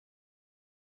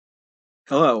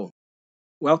Hello,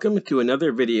 welcome to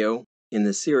another video in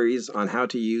the series on how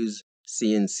to use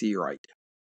CNC Write.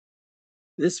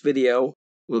 This video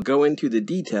will go into the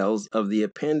details of the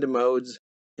append modes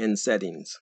and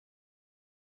settings.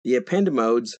 The append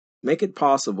modes make it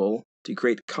possible to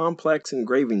create complex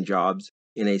engraving jobs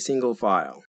in a single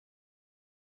file.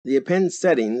 The append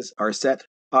settings are set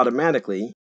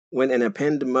automatically when an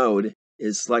append mode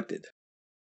is selected,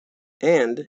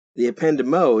 and the append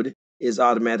mode is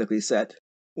automatically set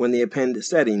when the append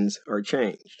settings are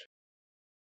changed.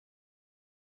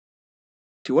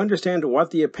 To understand what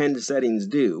the append settings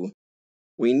do,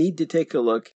 we need to take a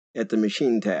look at the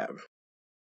Machine tab.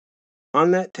 On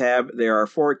that tab, there are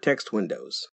 4 text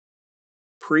windows: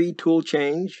 Pre-Tool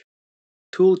Change,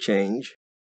 Tool Change,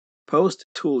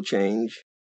 Post-Tool Change,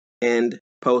 and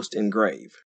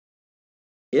Post-Engrave.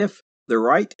 If the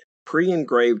right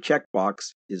Pre-Engrave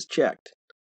checkbox is checked,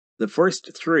 the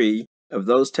first 3 of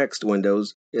those text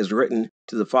windows is written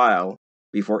to the file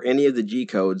before any of the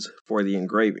G-codes for the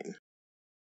engraving.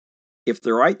 If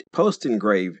the right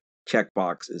Post-Engrave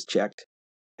checkbox is checked,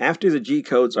 after the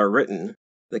G-codes are written,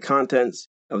 the contents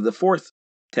of the 4th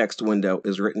text window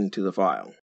is written to the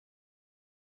file.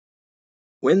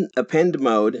 When Append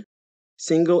Mode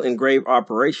Single Engrave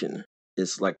Operation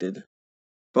is selected,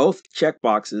 both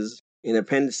checkboxes in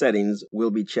Append Settings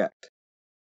will be checked.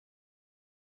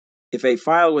 If a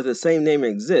file with the same name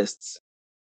exists,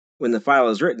 when the file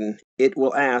is written, it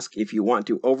will ask if you want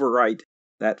to overwrite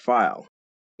that file.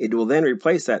 It will then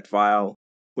replace that file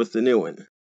with the new one.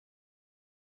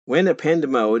 When Append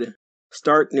Mode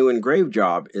Start New Engrave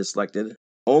Job is selected,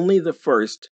 only the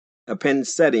first Append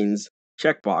Settings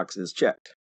checkbox is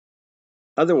checked.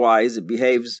 Otherwise, it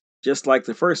behaves just like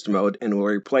the first mode and will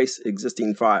replace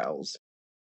existing files.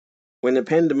 When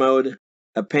Append Mode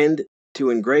Append to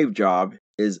Engrave Job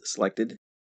is selected,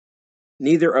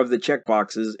 neither of the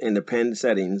checkboxes in Append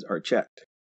Settings are checked.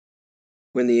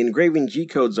 When the engraving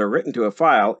G-codes are written to a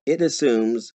file, it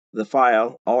assumes the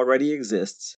file already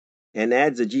exists and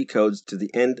adds the G-codes to the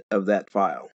end of that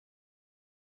file.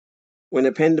 When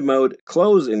Append Mode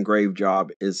Close Engrave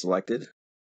Job is selected,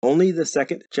 only the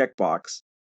second checkbox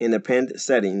in Append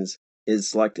Settings is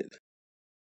selected.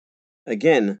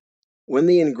 Again, when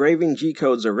the engraving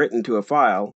G-codes are written to a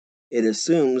file, it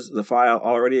assumes the file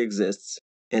already exists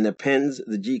and appends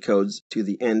the G-codes to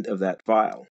the end of that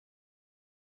file.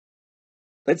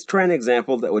 Let's try an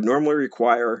example that would normally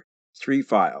require 3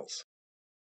 files.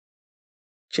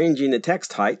 Changing the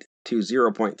text height to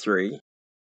 0.3,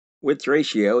 width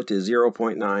ratio to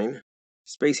 0.9,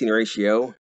 spacing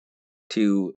ratio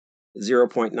to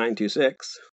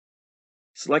 0.926,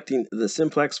 selecting the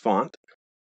simplex font,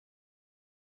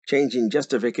 changing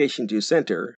justification to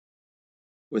center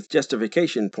with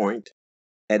justification point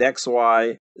at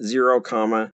XY 0,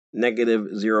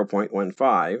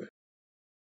 -0.15.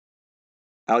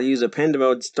 I'll use Append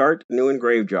Mode Start New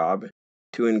Engrave Job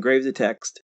to engrave the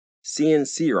text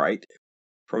CNC Write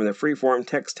from the Freeform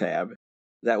Text tab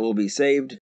that will be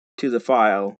saved to the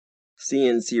file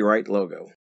CNC Write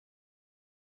logo.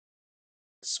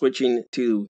 Switching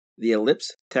to the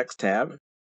Ellipse Text tab,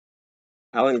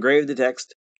 I'll engrave the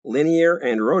text linear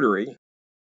and rotary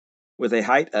with a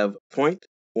height of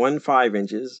 0.15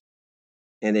 inches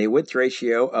and a width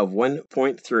ratio of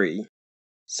 1.3,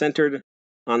 centered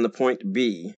on the point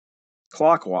B,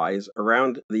 clockwise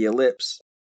around the ellipse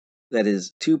that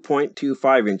is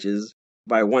 2.25 inches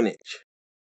by 1 inch,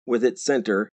 with its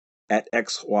center at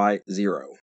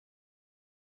XY0.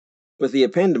 With the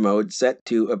Append mode set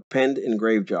to Append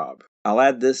Engrave Job, I'll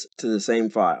add this to the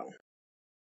same file.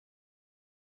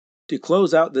 To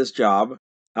close out this job,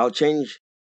 I'll change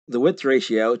the width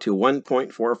ratio to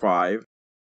 1.45,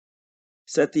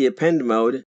 set the Append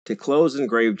mode to Close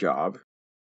Engrave Job,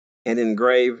 and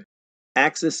engrave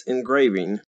Axis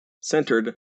Engraving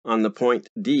centered on the point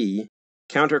D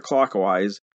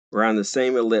counterclockwise around the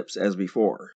same ellipse as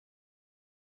before,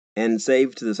 and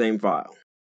save to the same file.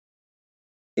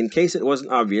 In case it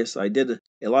wasn't obvious, I did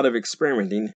a lot of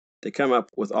experimenting to come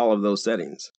up with all of those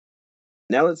settings.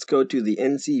 Now let's go to the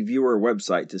NC Viewer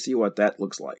website to see what that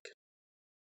looks like.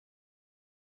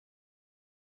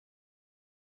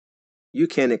 You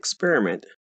can experiment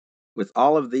with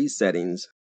all of these settings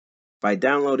by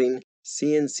downloading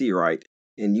CNC Write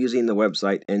and using the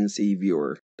website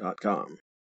ncviewer.com.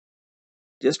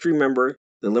 Just remember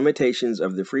the limitations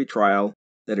of the free trial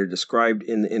that are described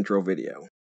in the intro video.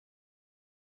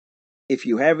 If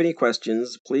you have any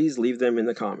questions, please leave them in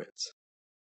the comments.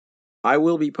 I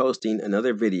will be posting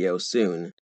another video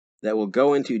soon that will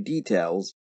go into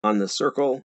details on the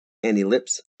circle and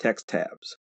ellipse text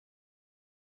tabs.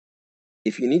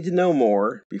 If you need to know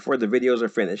more before the videos are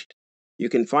finished, you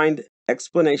can find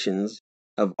explanations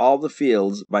of all the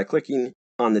fields by clicking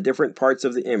on the different parts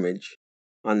of the image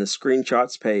on the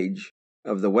screenshots page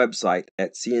of the website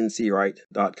at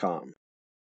cncwrite.com.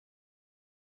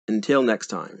 Until next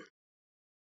time.